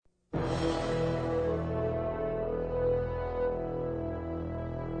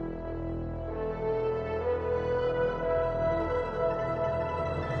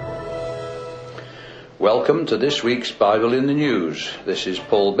Welcome to this week's Bible in the News. This is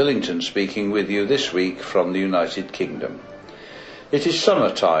Paul Billington speaking with you this week from the United Kingdom. It is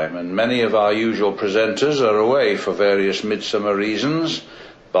summertime and many of our usual presenters are away for various midsummer reasons,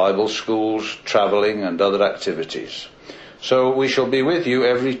 Bible schools, travelling and other activities. So we shall be with you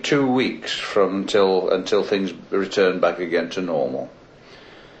every 2 weeks until things return back again to normal.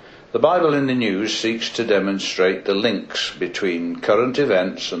 The Bible in the News seeks to demonstrate the links between current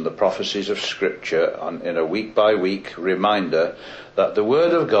events and the prophecies of Scripture in a week-by-week reminder that the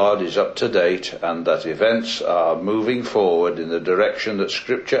Word of God is up to date and that events are moving forward in the direction that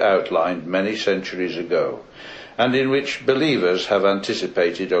Scripture outlined many centuries ago, and in which believers have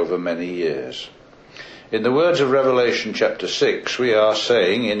anticipated over many years. In the words of Revelation chapter 6, we are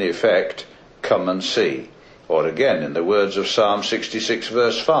saying, in effect, "Come and see." Or again, in the words of Psalm 66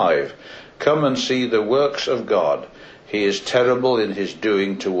 verse 5, "Come and see the works of God. He is terrible in his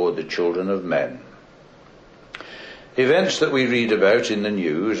doing toward the children of men." Events that we read about in the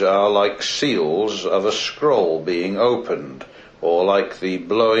news are like seals of a scroll being opened, or like the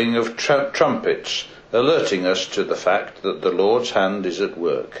blowing of trumpets, alerting us to the fact that the Lord's hand is at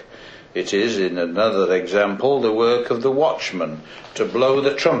work. It is, in another example, the work of the watchman to blow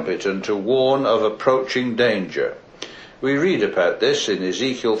the trumpet and to warn of approaching danger. We read about this in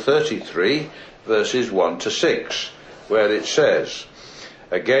Ezekiel 33, verses 1 to 6, where it says,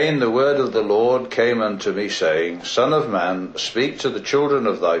 "Again the word of the Lord came unto me, saying, Son of man, speak to the children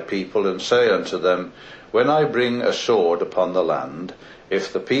of thy people, and say unto them, When I bring a sword upon the land,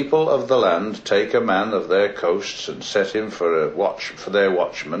 if the people of the land take a man of their coasts and set him for their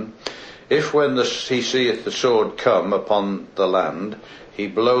watchman, if when he seeth the sword come upon the land, he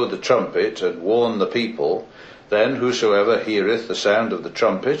blow the trumpet and warn the people, then whosoever heareth the sound of the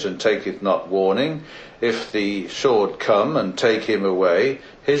trumpet and taketh not warning, if the sword come and take him away,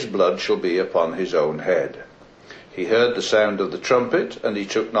 his blood shall be upon his own head. He heard the sound of the trumpet, and he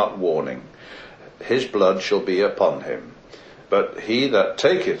took not warning. His blood shall be upon him. But he that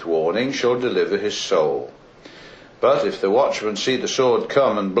taketh warning shall deliver his soul. But if the watchman see the sword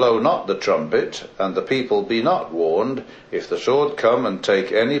come and blow not the trumpet, and the people be not warned, if the sword come and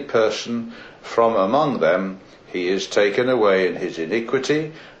take any person from among them, he is taken away in his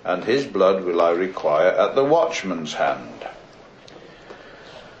iniquity, and his blood will I require at the watchman's hand."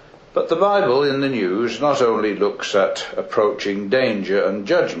 But the Bible in the News not only looks at approaching danger and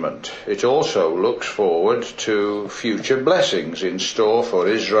judgment, it also looks forward to future blessings in store for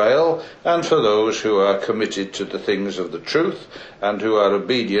Israel and for those who are committed to the things of the truth and who are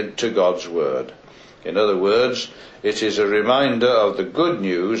obedient to God's word. In other words, it is a reminder of the good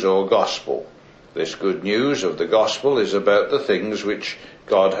news or gospel. This good news of the gospel is about the things which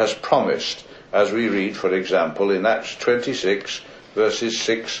God has promised, as we read, for example, in Acts 26, verses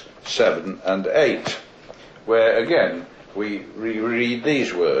 6, 7 and 8, where again we read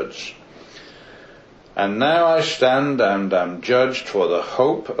these words, "And now I stand and am judged for the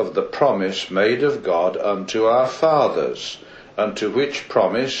hope of the promise made of God unto our fathers, unto which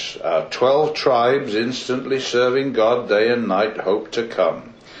promise our 12 tribes instantly serving God day and night hope to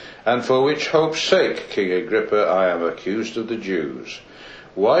come. And for which hope's sake, King Agrippa, I am accused of the Jews.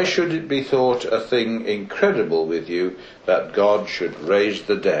 Why should it be thought a thing incredible with you that God should raise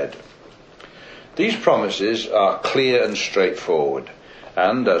the dead?" These promises are clear and straightforward,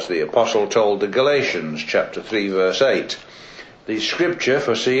 and as the Apostle told the Galatians, chapter 3, verse 8, the Scripture,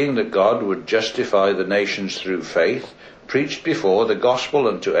 foreseeing that God would justify the nations through faith, preached before the gospel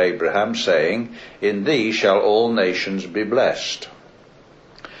unto Abraham, saying, "In thee shall all nations be blessed."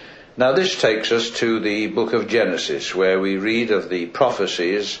 Now this takes us to the book of Genesis, where we read of the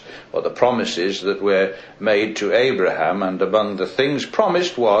prophecies, or the promises that were made to Abraham, and among the things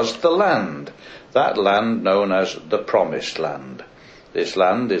promised was the land, that land known as the Promised Land. This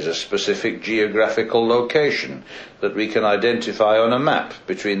land is a specific geographical location that we can identify on a map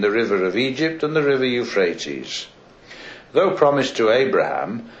between the river of Egypt and the river Euphrates. Though promised to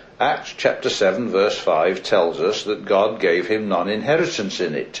Abraham, Acts chapter 7 verse 5 tells us that God gave him non-inheritance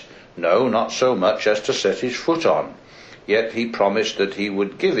in it. No, not so much as to set his foot on. Yet he promised that he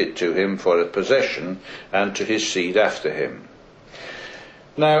would give it to him for a possession and to his seed after him.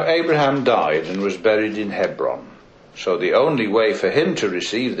 Now Abraham died and was buried in Hebron. So the only way for him to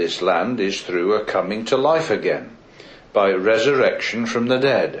receive this land is through a coming to life again, by resurrection from the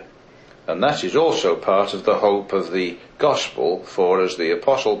dead. And that is also part of the hope of the gospel, for as the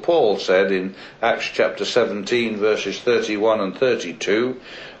Apostle Paul said in Acts chapter 17 verses 31 and 32,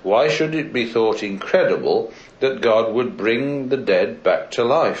 why should it be thought incredible that God would bring the dead back to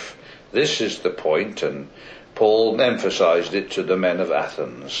life? This is the point, and Paul emphasized it to the men of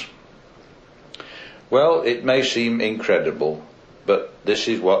Athens. Well, it may seem incredible, but this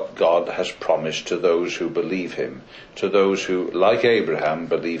is what God has promised to those who believe him, to those who, like Abraham,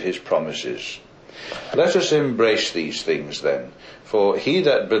 believe his promises. Let us embrace these things then, for he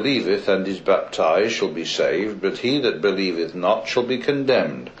that believeth and is baptized shall be saved, but he that believeth not shall be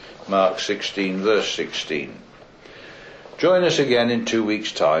condemned. Mark 16, verse 16. Join us again in 2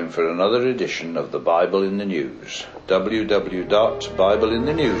 weeks' time for another edition of the Bible in the News.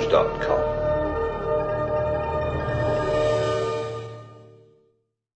 www.bibleinthenews.com